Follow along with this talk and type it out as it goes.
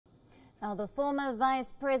Now, the former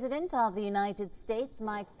Vice President of the United States,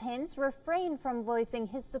 Mike Pence, refrained from voicing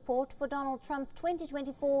his support for Donald Trump's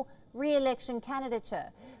 2024 re-election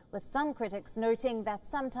candidature, with some critics noting that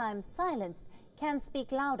sometimes silence can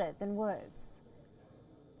speak louder than words.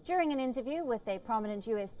 During an interview with a prominent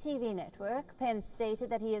US TV network, Pence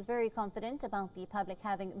stated that he is very confident about the public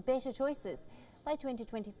having better choices by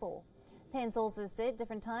 2024. Pence also said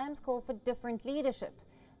different times call for different leadership.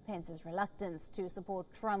 Pence's reluctance to support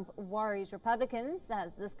Trump worries Republicans,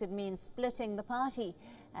 as this could mean splitting the party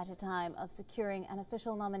at a time of securing an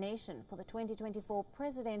official nomination for the 2024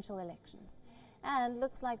 presidential elections. And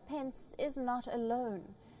looks like Pence is not alone.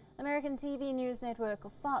 American TV news network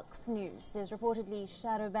Fox News is reportedly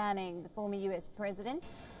shadow banning the former U.S.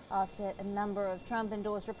 president after a number of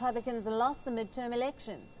Trump-endorsed Republicans lost the midterm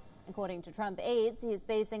elections. According to Trump aides, he is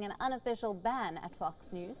facing an unofficial ban at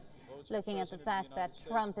Fox News, looking at the fact that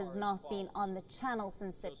Trump has not been on the channel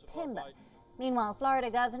since September. Meanwhile, Florida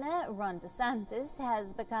Governor Ron DeSantis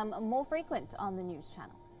has become more frequent on the news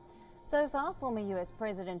channel. So far, former U.S.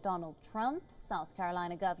 President Donald Trump, South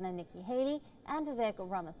Carolina Governor Nikki Haley, and Vivek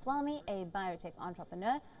Ramaswamy, a biotech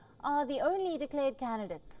entrepreneur, are the only declared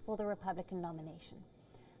candidates for the Republican nomination.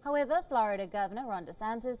 However, Florida Governor Ron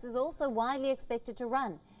DeSantis is also widely expected to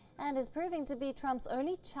run and is proving to be Trump's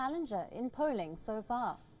only challenger in polling so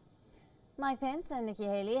far. Mike Pence and Nikki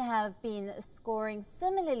Haley have been scoring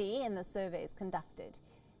similarly in the surveys conducted.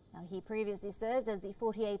 Now, he previously served as the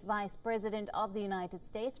 48th Vice President of the United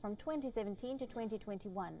States from 2017 to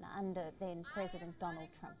 2021 under then President Donald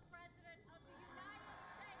Trump.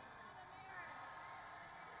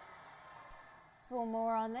 For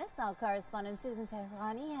more on this, our correspondent Susan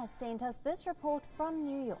Tehrani has sent us this report from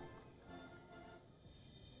New York.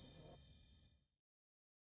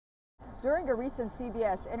 During a recent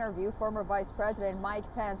CBS interview, former Vice President Mike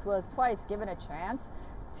Pence was twice given a chance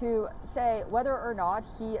to say whether or not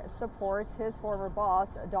he supports his former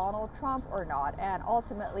boss, Donald Trump, or not. And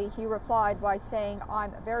ultimately, he replied by saying,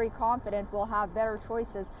 "I'm very confident we'll have better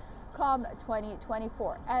choices come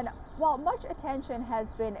 2024. And while much attention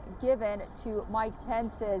has been given to Mike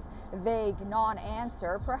Pence's vague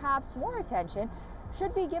non-answer, perhaps more attention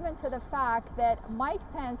should be given to the fact that Mike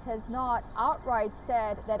Pence has not outright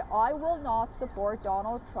said that I will not support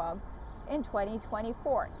Donald Trump in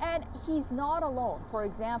 2024. And he's not alone. For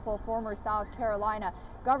example, former South Carolina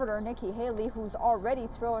Governor Nikki Haley, who's already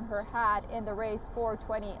thrown her hat in the race for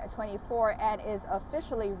 2024 and is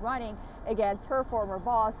officially running against her former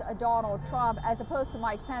boss, Donald Trump, as opposed to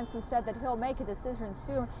Mike Pence, who said that he'll make a decision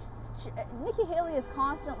soon. Nikki Haley is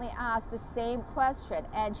constantly asked the same question,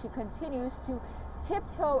 and she continues to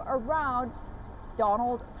tiptoe around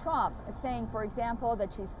Donald Trump, saying, for example, that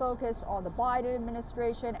she's focused on the Biden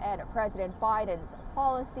administration and President Biden's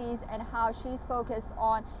policies and how she's focused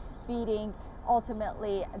on beating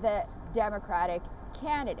ultimately the Democratic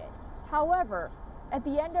candidate. However, at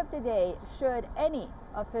the end of the day, should any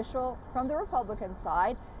official from the Republican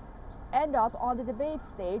side end up on the debate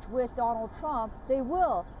stage with Donald Trump, they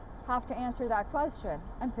will have to answer that question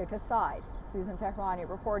and pick a side. Susan Tehrani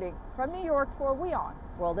reporting from New York for WION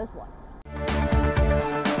World is One.